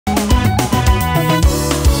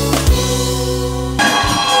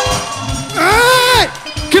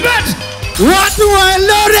Watu wa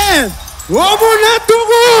Eldoret,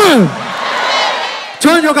 wamunatugu.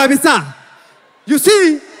 Chonyo kabisa. You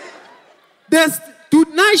see,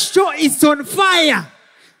 tonight's show is on fire.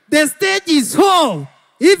 The stage is whole.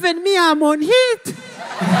 Even me, I'm on heat.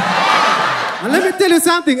 And let me tell you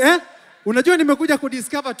something, Unajua nimekuja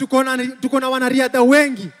kudiscover tuko na wanariadha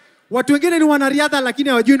wengi. Watu wengine ni wanariadha lakini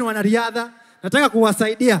hawajui ni wanariadha. Nataka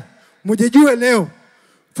kuwasaidia. Mjejue leo.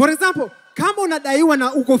 For example, kama unadaiwa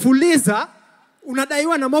na ukofuliza,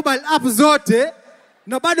 unadaiwa na mobile app zote,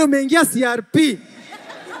 na bado umeingia CRP.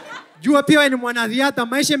 Jua pia wewe ni mwanariadha,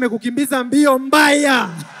 maisha yamekukimbiza mbio mbaya.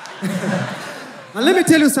 And let me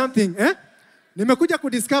tell you something, Nimekuja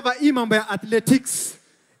kudiscover hii mambo ya athletics.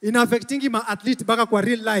 Ina affectingi ma athlete baka kwa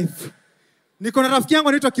real life. Niko na rafiki yangu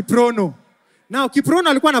anaitwa Kiprono. Now Kiprono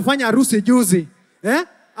alikuwa anafanya harusi juzi.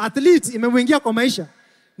 Athlete imemwingia kwa maisha.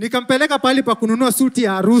 Nikampeleka pale pa kununua suti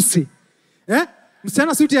ya harusi.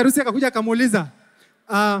 Msichana suti ya harusi akakuja akamuuliza,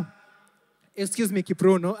 excuse me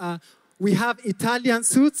Kiprono, we have Italian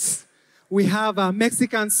suits, we have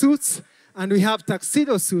Mexican suits, and we have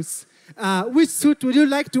tuxedo suits. Which suit would you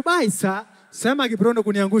like to buy, sir? Sema Kiprono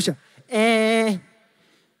kuniangusha.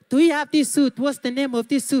 Do you have this suit? What's the name of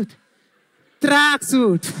this suit? Track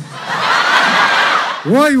suit.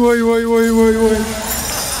 Woi.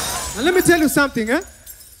 And let me tell you something,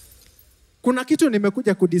 Kuna kitu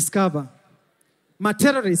nimekuja kudiscover.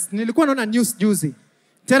 Terrorists, nilikuwa naona news juzi.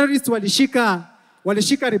 Terrorists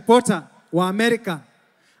walishika reporter wa Amerika.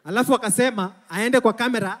 Alafu wakasema aende kwa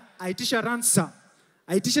kamera, aitisha ransom.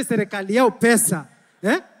 Aitishe serikali yao pesa.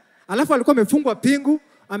 Alafu alikuwa amefungwa pingu,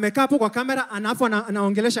 amekaa hapo kwa kamera, alafu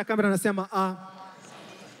anaongelesha kamera anasema,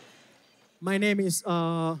 my name is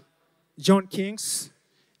John Kings,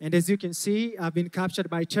 and as you can see, I've been captured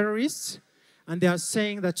by terrorists, and they are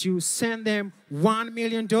saying that you send them $1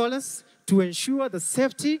 million to ensure the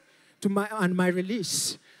safety and my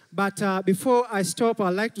release. But before I stop,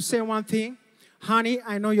 I'd like to say one thing. Honey,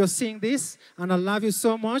 I know you're seeing this, and I love you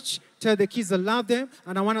so much. Tell the kids I love them,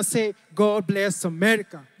 and I want to say, God bless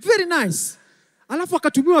America. Very nice. Alafu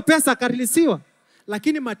akatumiwa pesa akarilisiwa.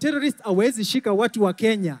 Lakini ma-terrorist hawezi shika watu wa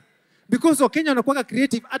Kenya. Because wa Kenya wanakuwa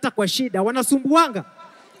creative hata kwa shida. Wanasumbuanga.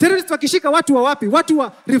 Terrorist wakishika watu wa wapi? Watu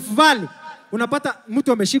wa Rift Valley. Unapata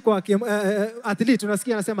mtu ameshikwa athlete,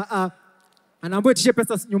 unasikia anasema, anaambiwa tishe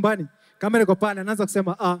pesa nyumbani. Kamera iko pale, anaanza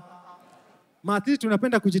kusema, ma-athlete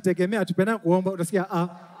tunapenda kujitegemea, tupenda kuomba, unasikia,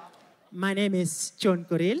 my name is John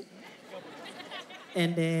Coril.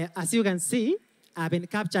 And as you can see, I've been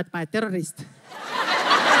captured by terrorists.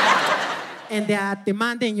 And they are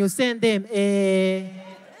demanding you send them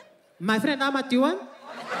my friend, how much do you want?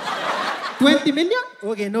 20 million?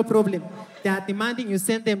 Okay, no problem. They are demanding you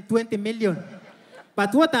send them 20 million.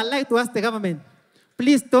 But what I'd like to ask the government,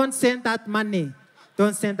 please don't send that money.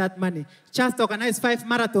 Don't send that money. Just organize 5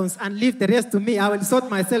 marathons and leave the rest to me. I will sort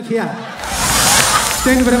myself here.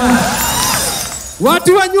 Thank you very much.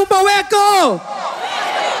 Watu wa nyumba weko!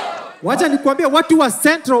 Wacha nikwambie, watu wa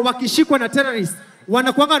Central wakishikwa na terrorists,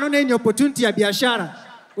 wanakuanga wanaona hii ni opportunity ya biashara.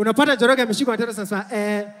 Unapata Joroge ameshikwa na terrorists, sasa,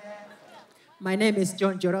 my name is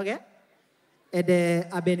John Joroge, and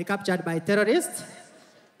I've been captured by terrorists.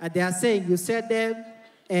 And they are saying you send them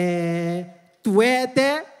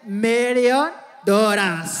 $20 million.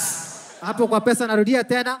 Hapo kwa pesa narudia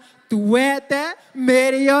tena, $20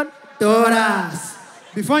 million.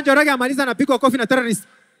 Before Joroge amaliza anapigwa kofi na terrorists.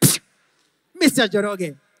 Mr.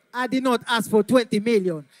 Joroge, I did not ask for 20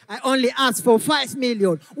 million. I only asked for 5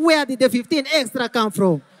 million. Where did the 15 extra come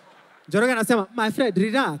from? Joroge anasema, my friend,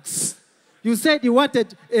 relax. You said you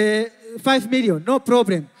wanted 5 million, no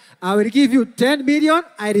problem. I will give you 10 million.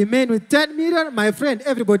 I remain with 10 million. My friend,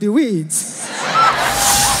 everybody wins.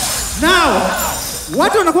 Now,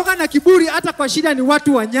 watu wanakuwa na kiburi hata kwa shida ni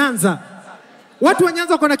watu wa Nyanza. Watu wa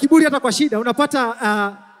Nyanza wako na kiburi hata kwa shida.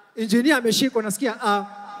 Unapata engineer ameshikwa, unasikia,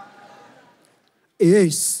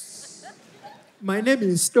 yes. My name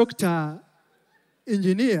is Dr.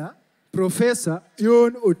 Engineer Professor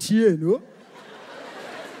Yon Otieno.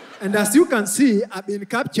 And as you can see, I've been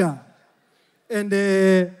captured. And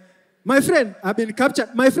my friend, I've been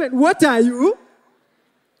captured. My friend, what are you?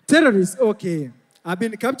 Terrorists, okay. I've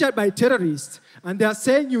been captured by terrorists. And they are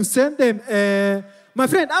saying you send them, my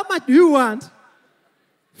friend, how much do you want?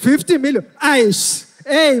 50 million. Aish.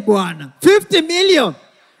 Hey, bwana. 50 million.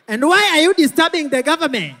 And why are you disturbing the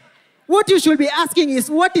government? What you should be asking is,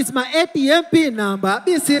 what is my ATM PIN number?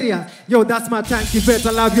 Be serious. Yo, that's my time, Kibet.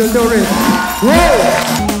 I love you, Lord.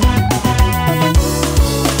 Whoa.